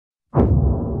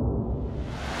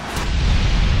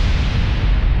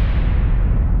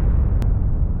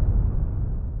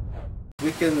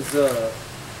weekend's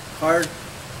card.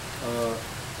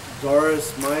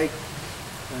 Doris, Mike,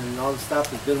 and all the staff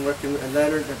has been working, and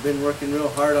Leonard have been working real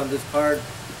hard on this card.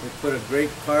 They put a great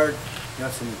card. We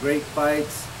have some great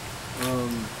fights. You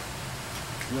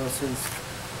know, since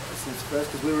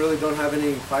first, because we really don't have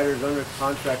any fighters under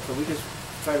contract, so we just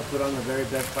try to put on the very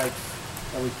best fights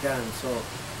that we can. So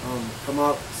come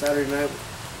out Saturday night.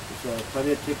 There's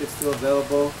plenty of tickets still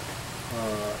available.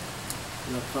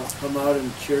 You know, come out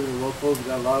and cheer the locals. We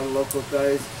got a lot of local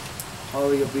guys.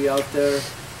 Holly will be out there,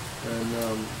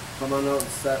 and come on out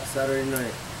Saturday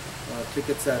night.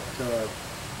 Tickets at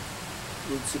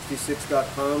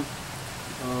route66.com.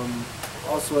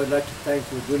 Also, I'd like to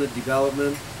thank Laguna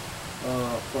Development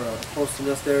for hosting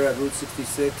us there at Route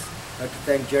 66. I'd like to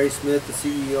thank Jerry Smith, the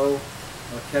CEO,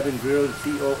 Kevin Grill, the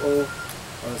COO,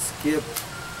 Skip,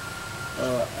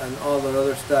 and all the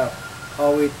other staff.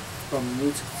 Howie from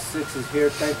Route 66 is here.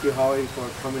 Thank you, Howie, for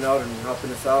coming out and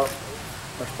helping us out.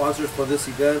 Our sponsors for this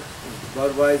event is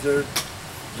Budweiser,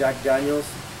 Jack Daniels,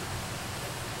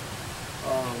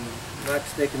 Max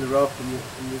Steak in the Rough, and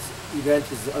this event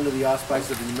is under the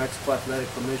auspices of the New Mexico Athletic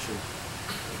Commission.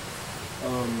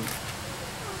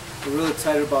 We're really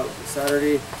excited about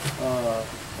Saturday. I'm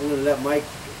going to let Mike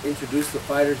introduce the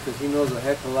fighters because he knows a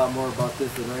heck of a lot more about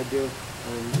this than I do,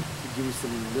 and give you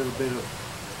some little bit of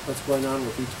what's going on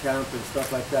with each camp and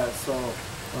stuff like that. So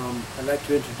I'd like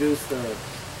to introduce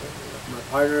my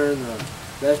partner and the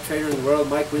best trainer in the world,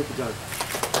 Mike Winkeljohn.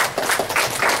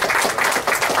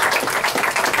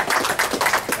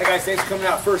 Hey guys, thanks for coming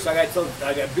out. First, I got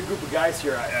a big group of guys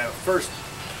here. First,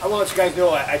 I want to let you guys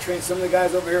know I train some of the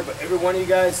guys over here, but every one of you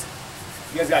guys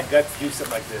got guts to do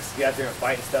something like this. Get out there and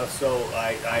fight and stuff. So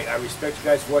I respect you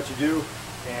guys for what you do,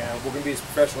 and we're going to be as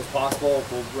professional as possible.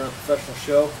 We'll run a professional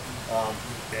show,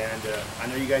 and I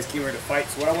know you guys came here to fight.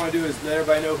 So what I want to do is let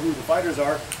everybody know who the fighters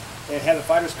are, and have the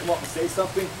fighters come up and say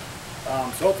something.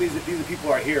 So hopefully these are the people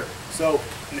who are here. So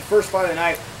in the first fight of the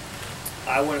night,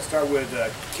 I want to start with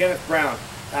Kenneth Brown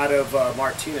out of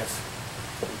Martinez.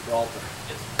 Gibraltar.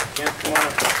 Kenneth, come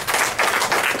on.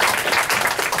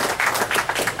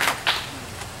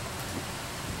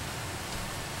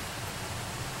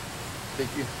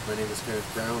 Thank you. My name is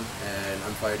Kenneth Brown, and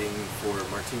I'm fighting for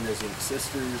Martinez Inc.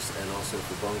 Sisters and also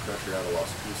for Bonecrusher out of Las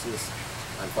Cruces.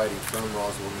 I'm fighting from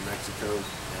Roswell, New Mexico,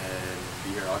 and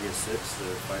be here August 6th to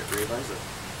fight Ray Issac.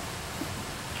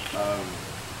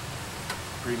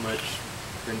 Pretty much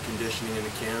been conditioning in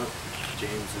the camp.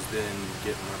 James has been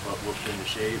getting my butt whooped into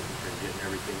shape and getting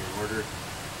everything in order.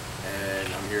 And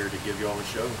I'm here to give you all a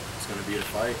show. It's going to be a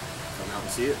fight. Come out and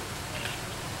see it.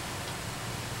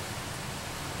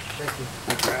 Thank you.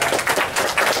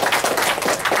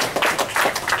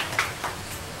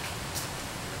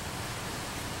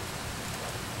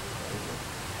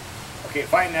 Okay,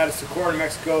 fighting out of Socorro, New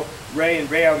Mexico. Ray,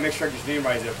 I'll make sure I get your name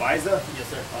right. Is it Viza? Yes,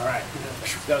 sir. All right.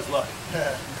 That was luck.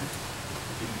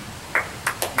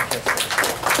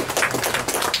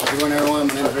 Good morning, everyone.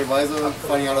 My name is Ray Viza. I'm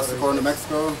fighting out of Socorro, New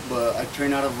Mexico, but I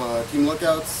train out of Team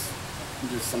Lookouts.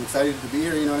 I'm excited to be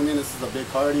here, you know what I mean? This is a big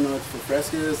card, you know, it's for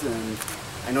Velasquez, and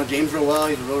I know James real well.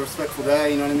 He's a real respectful guy,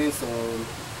 you know what I mean? So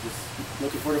just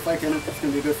looking forward to fight, Kenneth. It's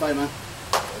going to be a good fight, man.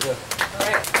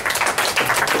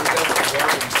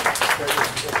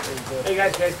 Hey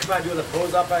guys, come on, do the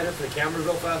pose up right here for the camera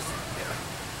real fast. Yeah.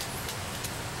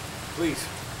 Please.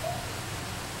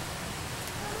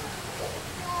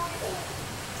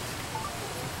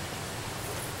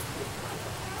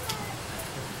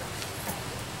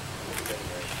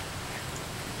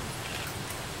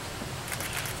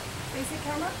 Basic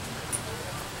camera.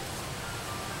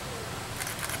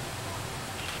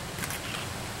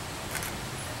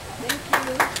 Thank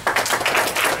you.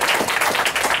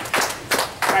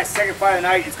 Alright, second fight of the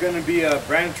night is going to be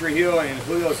Brandon Trujillo and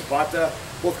Julio Zapata.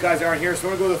 Both guys aren't here, so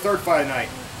we're going to go to the third fight of the night.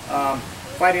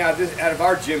 Fighting out of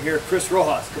our gym here, Chris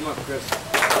Rojas. Come on, Chris.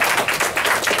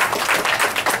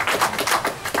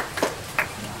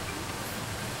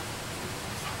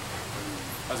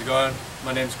 How's it going?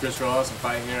 My name is Chris Rojas. I'm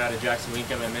fighting here out of JacksonWink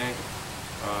MMA.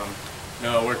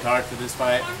 No, I worked hard for this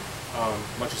fight.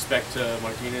 Much respect to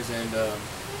Martinez and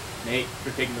Nate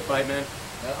for taking the fight, man.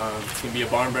 It's going to be a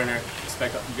barn burner.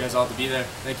 Expect you guys all to be there.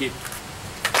 Thank you.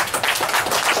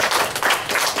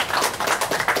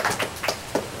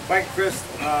 Fight Chris,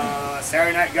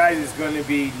 Saturday night, guys, is going to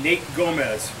be Nate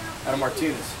Gomez out of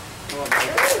Martinez. Come on,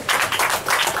 Nate.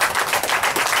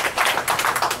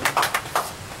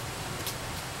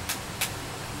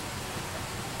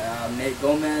 Nate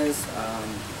Gomez,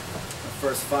 my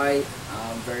first fight.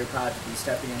 I'm very proud to be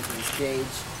stepping into this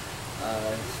cage,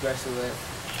 especially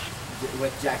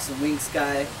with JacksonWink's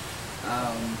guy.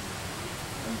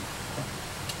 I'm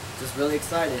just really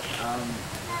excited.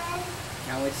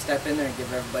 Can't wait to step in there and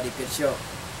give everybody a good show.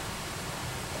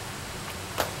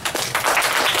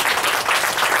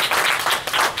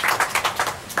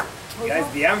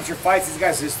 Guys, the amateur fights, these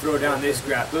guys just throw down, they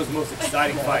scrap. Those are the most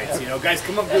exciting fights, you know. Guys,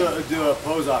 come up and do a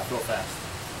pose off real fast.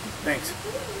 Thanks.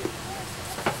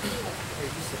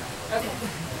 Okay.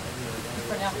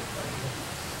 For now.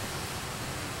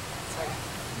 Sorry.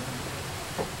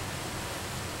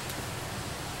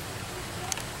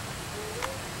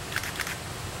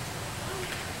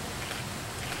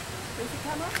 Face the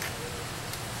camera.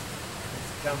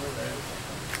 Camera there.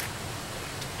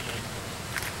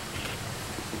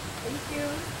 Thank you.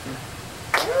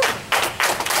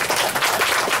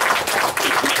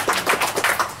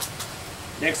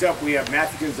 Next up, we have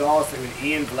Matthew Gonzales and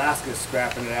Ian Velasquez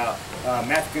scrapping it out.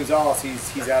 Matthew Gonzales,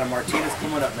 he's out of Martinez.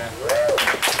 Come on up, man.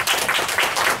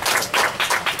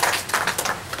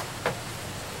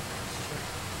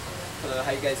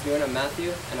 How you guys doing? I'm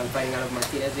Matthew, and I'm fighting out of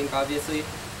Martinez Inc. obviously.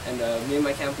 And me and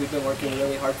my camp, we've been working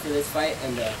really hard for this fight,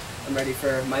 and I'm ready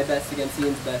for my best against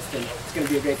Ian's best, and it's going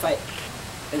to be a great fight.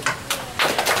 Thank you.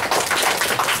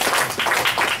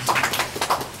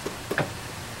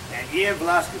 And Ian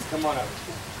Velasquez, come on up.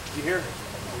 You here?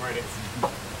 I'm ready.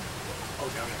 Oh,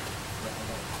 down there.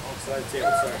 Oh, side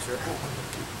table, sorry, sir.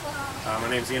 My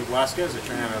name's Ian Velasquez. I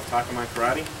train out of Takai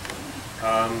Karate.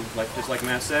 Just like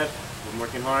Matt said, we've been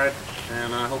working hard,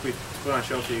 and I hope we put on a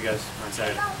show for you guys on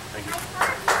Saturday. Thank you.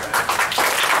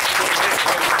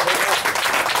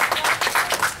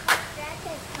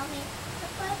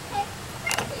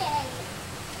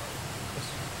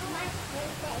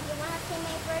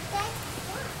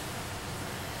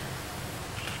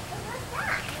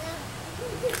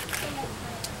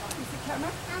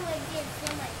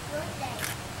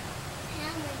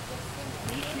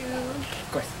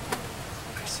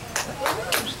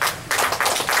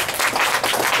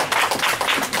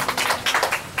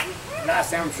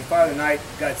 Last amateur fight of the night,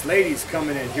 got ladies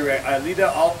coming in here at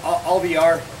Alida,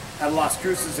 Alvillar at Las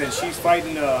Cruces, and she's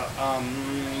fighting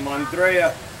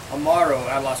Andrea, Amaro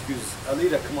at Las Cruces.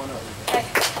 Alida, come on up. Hi.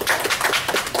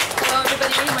 Hello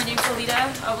everybody, my name is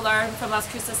Alida, Alvillar. I'm from Las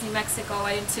Cruces, New Mexico.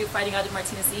 I am too fighting out of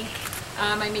Martinez Inc.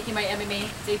 I'm making my MMA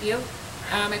debut.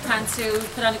 I plan to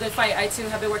put on a good fight. I too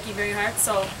have been working very hard,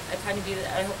 so I plan to be.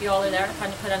 I hope you all are there. I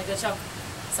plan to put on a good show.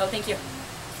 So thank you.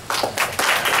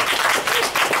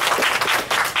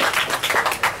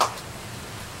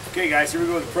 Okay guys, here we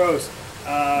go with the pros.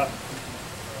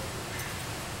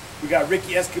 We got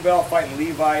Ricky Esquibel fighting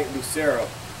Levi Lucero.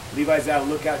 Levi's at a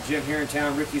Lookout gym here in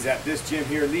town. Ricky's at this gym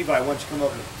here. Levi, why don't you come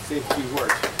up and say a few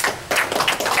words?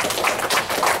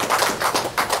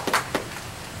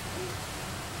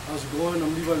 How's it going?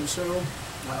 I'm Levi Lucero.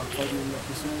 Fighting, like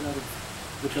you said, out of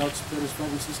Lookout Zapata's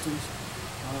fighting systems.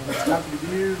 It's happy to be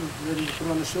here, ready to put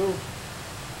on the show.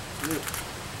 That's it.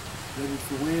 Ready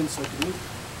for wins, so I can eat.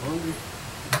 I'm hungry.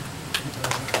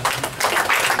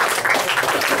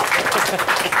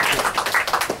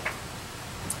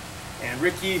 And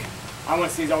Ricky, I want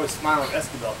to see he's always smiling at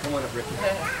Esquibel. Come on up, Ricky.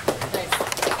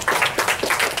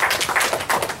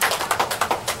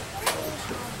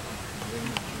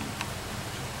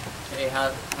 Hey,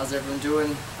 how's everyone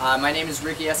doing? My name is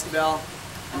Ricky Esquibel.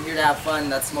 I'm here to have fun.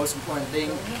 That's the most important thing.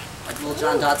 Like little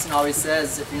John Dotson always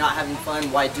says, if you're not having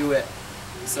fun, why do it?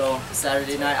 So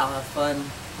Saturday night, I'll have fun,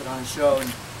 put on a show,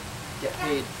 and get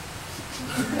paid.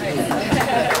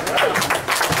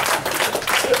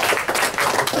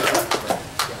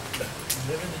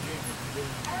 Living the dream.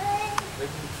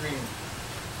 Living the dream.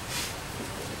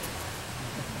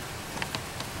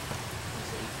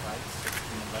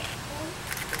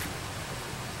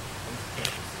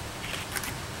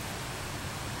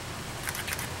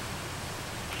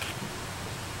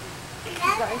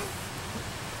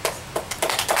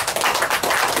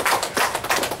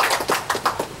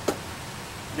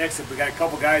 Next up, we got a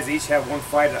couple guys. They each have one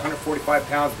fight at 145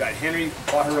 pounds. We got Henry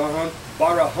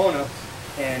Barahona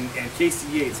and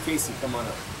Kasey Yates. Kasey, come on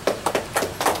up.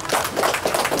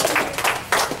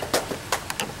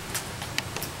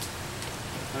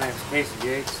 My name is Kasey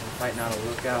Yates. I'm fighting out of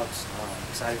Lookouts.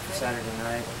 Excited for Saturday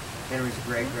night. Henry's a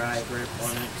great guy, great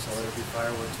opponent, so it'll be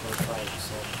fireworks for the fight.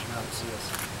 So come out and see us.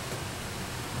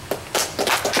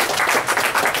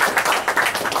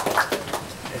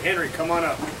 And Henry, come on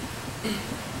up.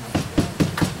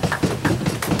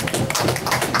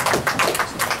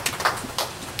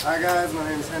 Hi guys, my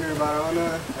name is Henry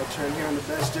Barahona. I train here in the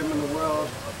best gym in the world,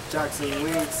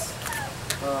 JacksonWink.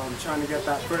 Trying to get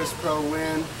that first pro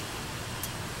win.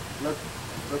 Look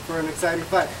for an exciting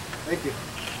fight. Thank you.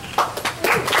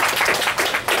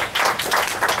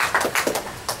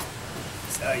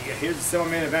 here's the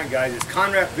semi-main event, guys. It's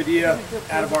Conrad Padilla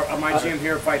out of my gym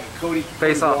here fighting Cody.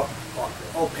 Face off.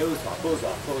 Oh, close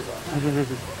off.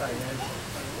 Sorry, man.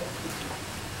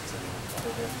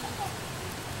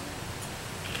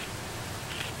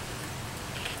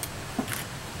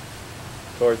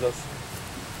 Towards us.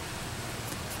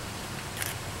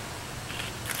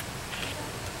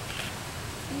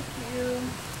 Thank you.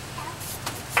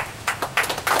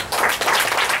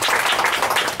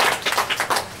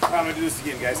 I'm gonna do this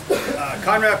again, guys.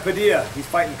 Conrad Padilla, he's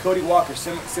fighting Cody Walker,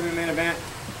 semi-main event.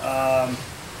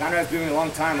 Conrad's been with me a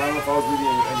long time. I don't know if I was with you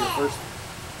in your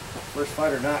first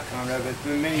fight or not, Conrad, but it's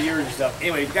been many years and stuff.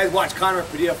 Anyway, if you guys watch Conrad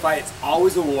Padilla fight, it's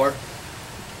always a war.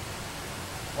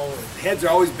 Heads are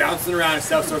always bouncing around and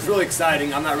stuff, so it's really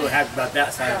exciting. I'm not really happy about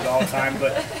that side of it all the time,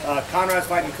 but Conrad's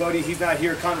fighting Cody. He's not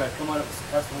here. Conrad, come on up.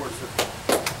 That's the word, sir.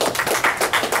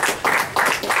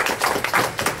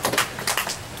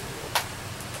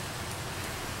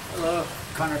 Hello,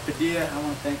 Conrad Padilla. I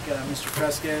want to thank Mr.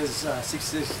 Velasquez,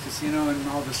 66 Casino, and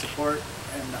all the support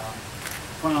and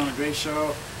putting on a great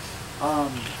show.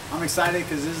 I'm excited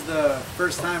because this is the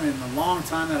first time in a long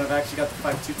time that I've actually got to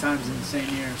fight 2 times in the same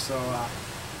year. So,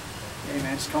 hey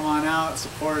man, just come on out,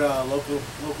 support local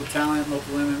talent,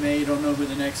 local MMA. You don't know who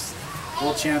the next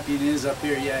world champion is up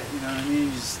here yet. You know what I mean?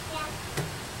 You just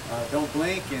don't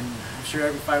blink, and I'm sure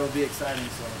every fight will be exciting.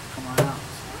 So come on out.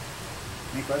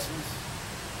 Any questions?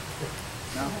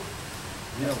 No?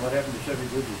 You know, what happened to Chevy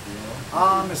Bridges, do you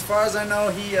know? As far as I know,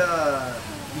 he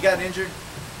got injured,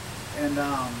 and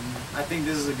I think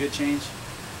this is a good change.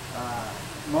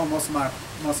 Most of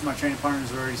my training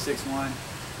partners are already 6'1",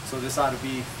 so this ought to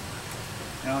be,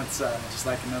 you know, it's just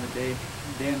like another day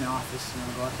in the office. You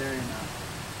know, go out there and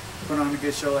put on a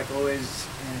good show like always,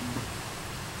 and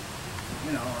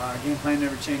you know, our game plan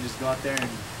never changes. Go out there and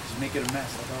just make it a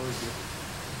mess like I always do.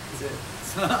 That's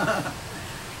it.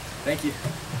 Thank you.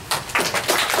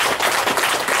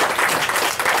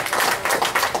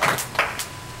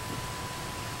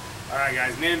 All right,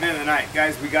 guys, main event of the night.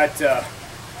 Guys, we got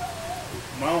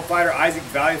my own fighter, Issac,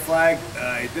 Vallie, Flagg.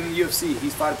 He's been in the UFC.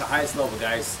 He's fought at the highest level,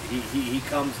 guys. He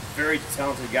comes, very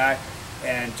talented guy.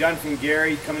 And Jonathan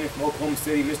Gary, coming in from Oklahoma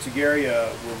City. Mr. Gary,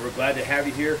 we're glad to have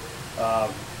you here.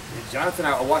 Jonathan,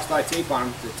 I watched a lot of tape on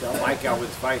him to help Mike out with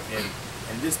his fight, and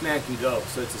this man can go.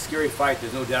 So it's a scary fight,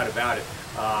 there's no doubt about it.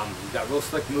 He's got real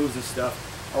slick moves and stuff.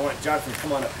 I want Jonathan to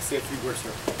come on up and say a few words,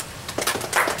 sir.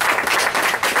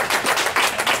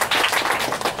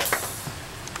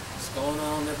 What's going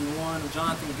on, everyone? I'm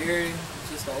Jonathan Gary,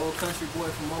 just an old country boy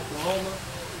from Oklahoma.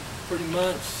 Pretty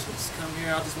much, just come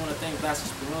here. I just want to thank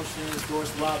Velasquez Promotions,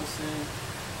 Doris Robinson,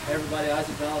 everybody,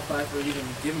 Isaac Vallie for even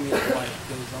giving me a fight,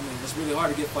 because I mean, it's really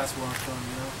hard to get fights where I'm from,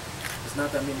 you know. There's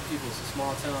not that many people. It's a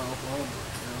small town, Oklahoma,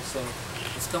 you know. So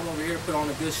let's come over here, put on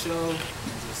a good show,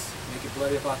 and just make it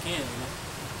bloody if I can, you know.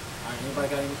 All right, anybody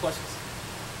got any questions?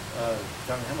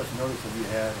 Johnny, how much notice have you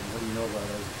had, and what do you know about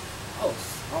Isaac? Oh,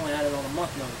 I only had it on a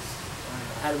month notice.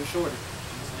 I had it shorted.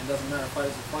 It doesn't matter, fight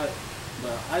is a fight.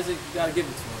 But Isaac, you got to give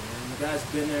it to him, man. The guy's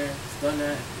been there, he's done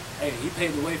that. Hey, he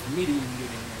paved the way for me to even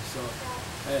get in here. So,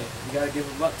 hey, you got to give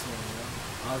it up to him, you know.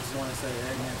 I just want to say,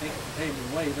 hey, man, thank you for paving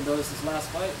the way, even though this is his last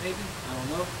fight, maybe. I don't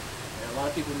know. Yeah, a lot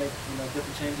of people make, you know,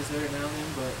 different changes every now and then,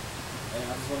 but hey,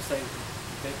 I just want to say,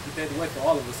 he paved the way for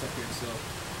all of us up here. So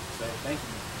thank you,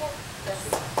 man.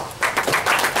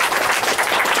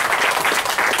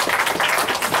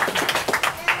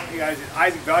 Hey guys,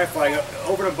 Isaac Vallie,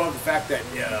 over and above the fact that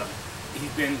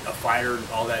he's been a fighter and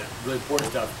all that really important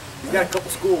stuff, he's got a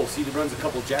couple schools. He runs a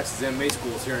couple of Jackson's MMA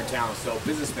schools here in town. So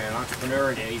businessman, entrepreneur,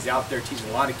 and he's out there teaching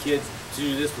a lot of kids to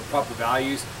do this with proper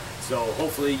values. So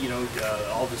hopefully, you know,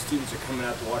 all the students are coming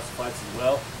out to watch the fights as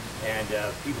well, and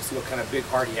people see what kind of big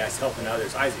heart he has helping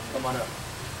others. Isaac, come on up.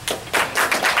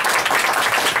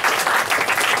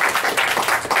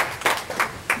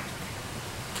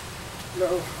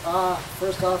 Hello.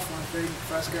 First off, I want to thank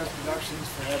Velasquez Productions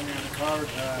for having me on the card.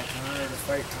 It's an honor to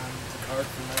fight on the card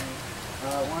for me.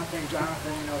 I want to thank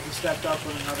Jonathan. You know, he stepped up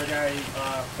when another guy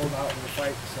pulled out of the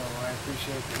fight, so I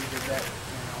appreciate that he did that.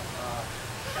 You know,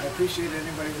 I appreciate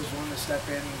anybody who's willing to step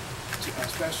in,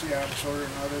 especially on shorter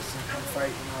notice and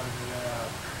fight. You know,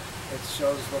 it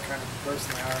shows what kind of person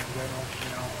they are in general.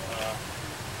 You know,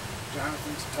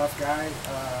 Jonathan's a tough guy.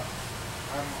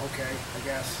 I'm okay, I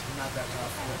guess. I'm not that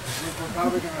tough. But we're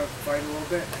probably going to fight a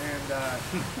little bit, and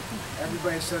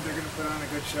everybody said they're going to put on a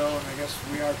good show, and I guess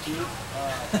we are too.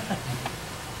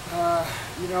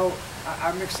 You know,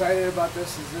 I'm excited about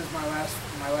this. This is my last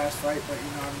fight, but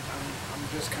you know, I'm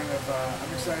just kind of I'm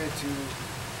excited to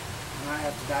not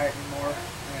have to diet anymore,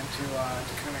 and to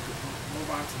kind of move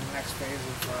on to the next phase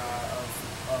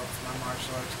of my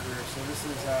martial arts career. So this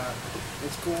is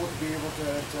it's cool to be able to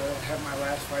have my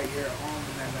last fight here at home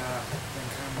and then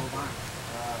kind of move on.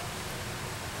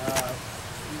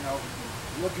 You know,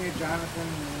 looking at Jonathan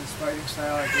and his fighting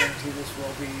style, I guarantee this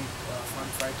will be a fun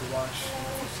fight to watch.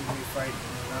 If you see me fight,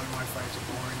 none of my fights are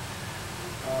boring.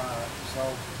 So,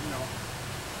 you know,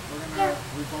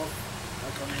 we both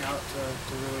are coming out to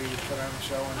really put on the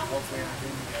show and hopefully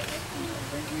entertain you guys. So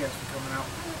thank you guys for coming out.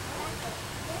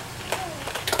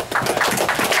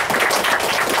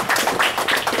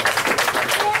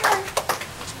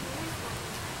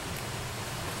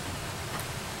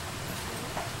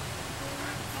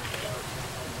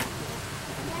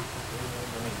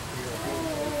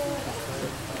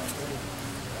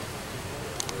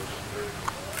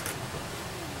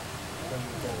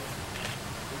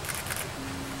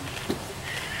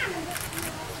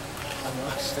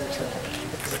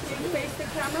 Can you face the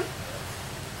camera?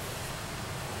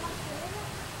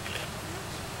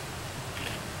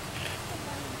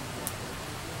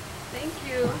 Thank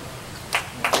you.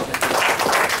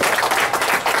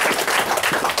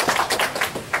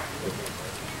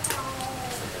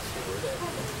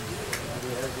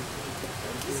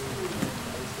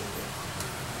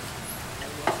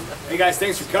 Hey guys,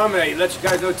 thanks for coming. I let you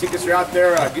guys know tickets are out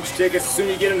there. Get your tickets. The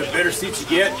sooner you get them, the better seats you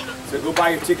get. So go buy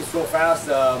your tickets real fast.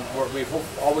 We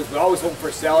always hope for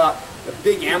a sellout. The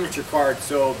big amateur card,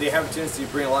 so they have a tendency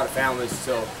to bring a lot of families.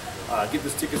 So get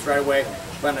those tickets right away.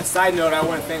 But on a side note, I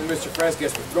want to thank Mr.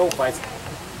 Velasquez for throwing fights.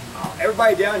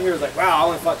 Everybody down here is like, wow, I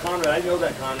only fought Conrad. I didn't know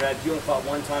that, Conrad. You only fought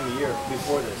one time a year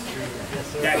before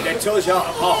this. That tells you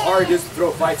how hard it is to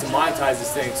throw fights and monetize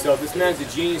this thing. So this man's a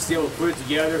genius to be able to put it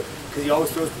together because he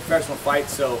always throws professional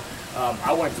fights. So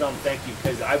I want to tell him thank you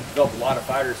because I've developed a lot of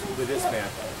fighters with this man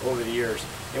over the years.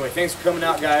 Anyway, thanks for coming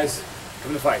out, guys.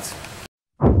 Come to fights.